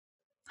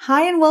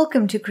Hi and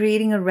welcome to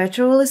creating a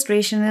retro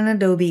illustration in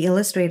Adobe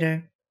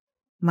Illustrator.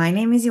 My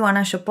name is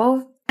Ioana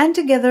Shopov, and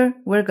together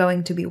we're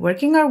going to be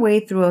working our way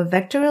through a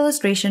vector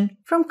illustration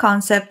from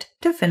concept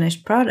to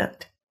finished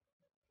product.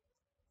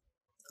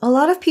 A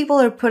lot of people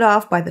are put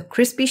off by the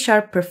crispy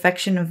sharp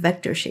perfection of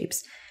vector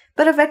shapes,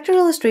 but a vector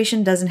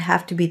illustration doesn't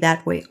have to be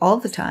that way all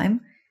the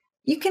time.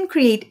 You can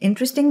create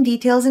interesting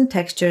details and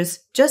textures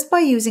just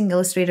by using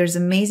Illustrator's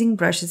amazing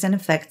brushes and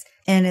effects,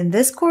 and in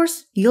this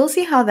course, you'll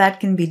see how that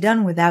can be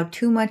done without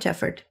too much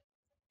effort.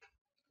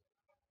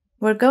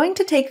 We're going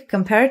to take a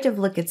comparative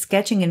look at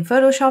sketching in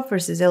Photoshop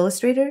versus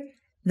Illustrator,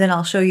 then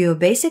I'll show you a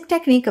basic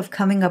technique of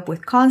coming up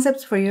with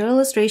concepts for your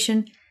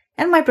illustration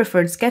and my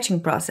preferred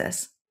sketching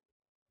process.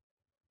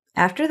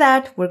 After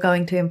that, we're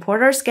going to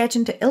import our sketch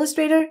into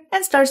Illustrator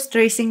and start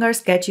tracing our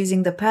sketch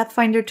using the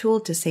Pathfinder tool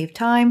to save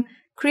time,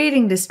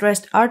 creating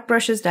distressed art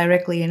brushes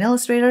directly in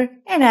Illustrator,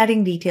 and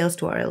adding details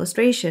to our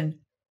illustration.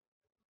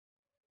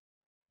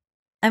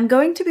 I'm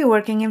going to be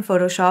working in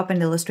Photoshop and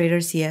Illustrator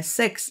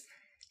CS6,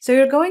 so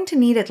you're going to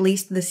need at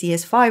least the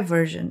CS5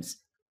 versions.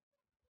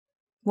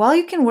 While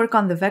you can work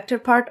on the vector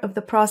part of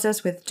the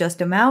process with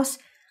just a mouse,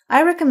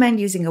 I recommend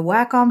using a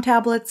Wacom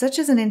tablet such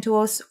as an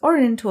Intuos or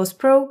an Intuos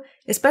Pro,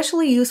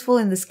 especially useful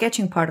in the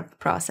sketching part of the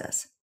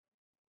process.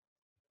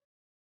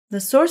 The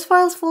source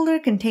files folder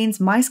contains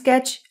my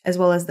sketch as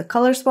well as the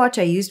color swatch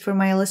I used for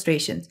my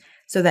illustrations,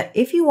 so that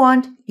if you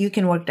want, you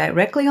can work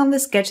directly on the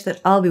sketch that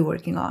I'll be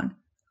working on.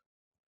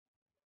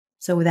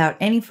 So without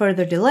any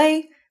further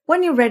delay,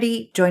 when you're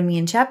ready, join me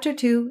in Chapter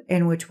 2,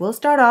 in which we'll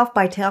start off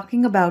by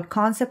talking about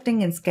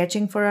concepting and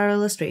sketching for our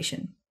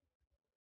illustration.